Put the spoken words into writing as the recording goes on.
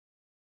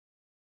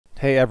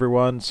Hey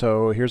everyone,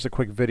 so here's a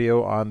quick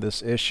video on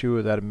this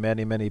issue that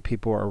many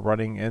people are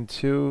running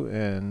into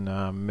in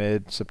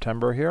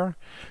mid-September here.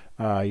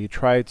 You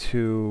try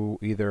to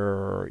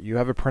either, you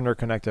have a printer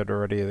connected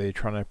already that you're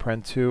trying to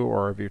print to,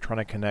 or if you're trying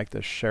to connect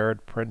a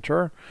shared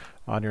printer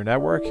on your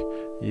network,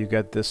 you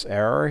get this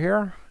error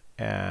here.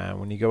 And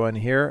when you go in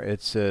here,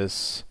 it's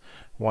this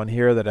one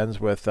here that ends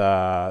with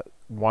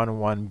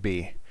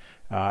 11b.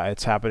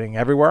 It's happening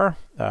everywhere.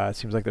 It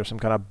seems like there's some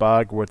kind of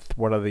bug with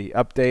one of the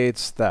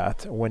updates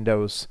that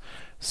Windows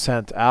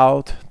sent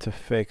out to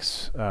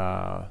fix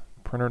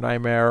printer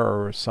nightmare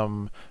or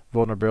some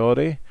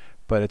vulnerability,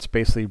 but it's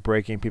basically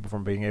breaking people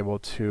from being able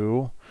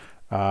to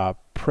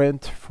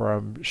print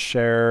from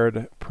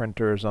shared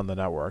printers on the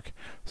network.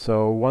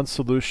 So one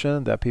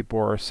solution that people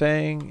are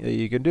saying that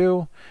you can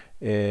do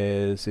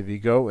is if you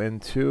go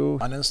into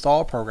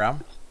uninstall a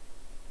program,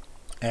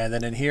 and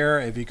then in here,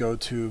 if you go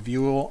to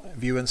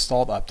view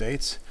installed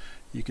updates,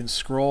 you can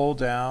scroll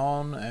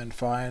down and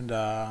find,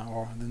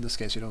 or in this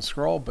case you don't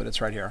scroll, but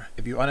it's right here.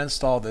 If you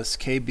uninstall this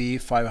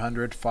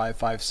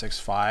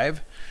KB500-5565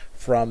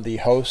 from the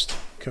host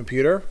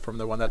computer, from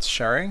the one that's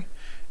sharing,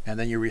 and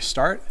then you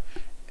restart,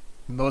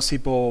 most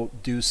people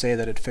do say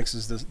that it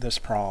fixes this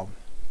problem.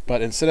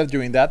 But instead of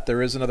doing that,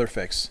 there is another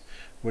fix,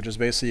 which is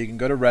basically you can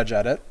go to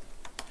regedit,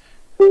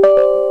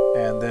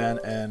 and then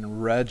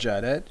in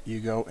regedit, you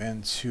go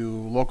into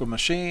local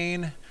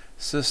machine,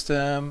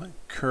 system,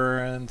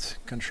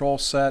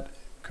 CurrentControlSet,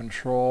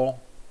 control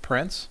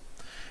prints.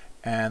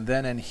 And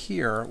then in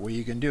here, what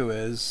you can do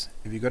is,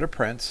 if you go to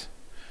print,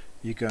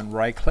 you can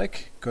right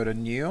click, go to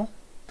new,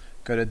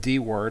 go to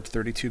dword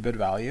 32-bit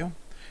value.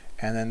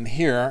 And then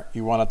here,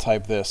 you want to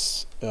type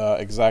this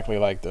exactly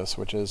like this,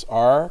 which is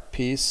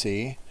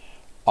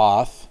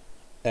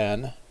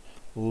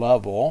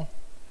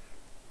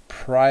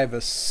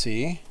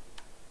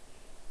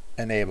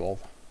RpcAuthnLevelPrivacyEnabled.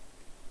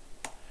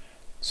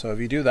 So if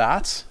you do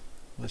that,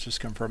 let's just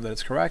confirm that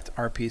it's correct.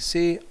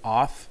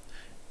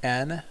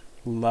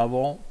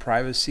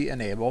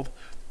 RpcAuthnLevelPrivacyEnabled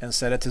and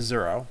set it to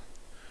 0.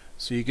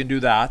 So you can do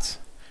that,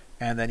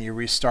 and then you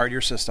restart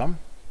your system.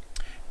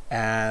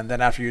 And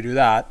then after you do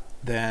that,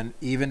 then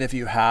even if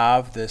you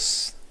have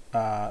this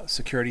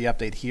security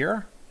update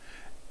here,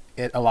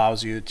 it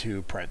allows you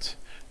to print.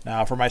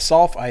 Now for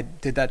myself, I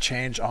did that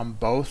change on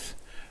both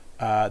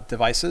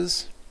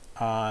devices,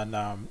 on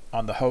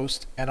the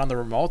host and on the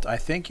remote. I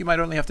think you might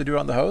only have to do it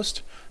on the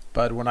host,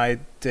 but when I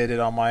did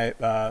it on my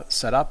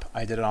setup,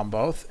 I did it on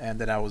both,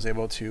 and then I was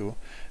able to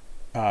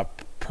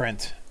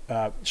print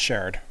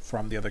shared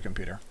from the other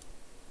computer.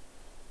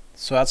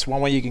 So that's one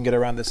way you can get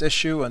around this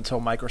issue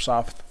until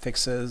Microsoft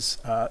fixes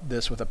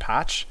this with a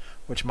patch,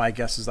 which my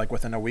guess is like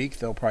within a week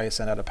they'll probably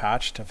send out a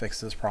patch to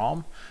fix this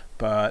problem.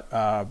 But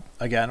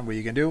again, what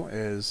you can do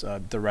is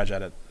the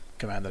regedit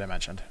command that I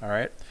mentioned. All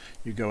right,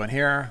 you go in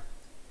here,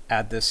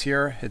 add this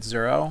here, hit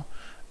 0.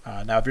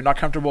 Now if you're not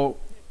comfortable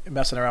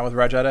messing around with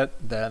regedit,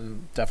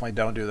 then definitely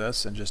don't do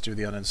this and just do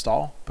the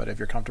uninstall. But if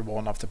you're comfortable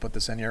enough to put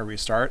this in here,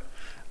 restart,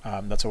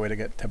 that's a way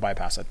to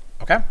bypass it.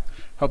 Okay,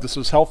 hope this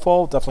was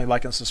helpful. Definitely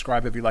like and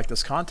subscribe if you like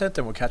this content,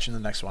 and we'll catch you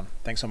in the next one.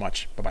 Thanks so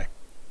much. Bye-bye.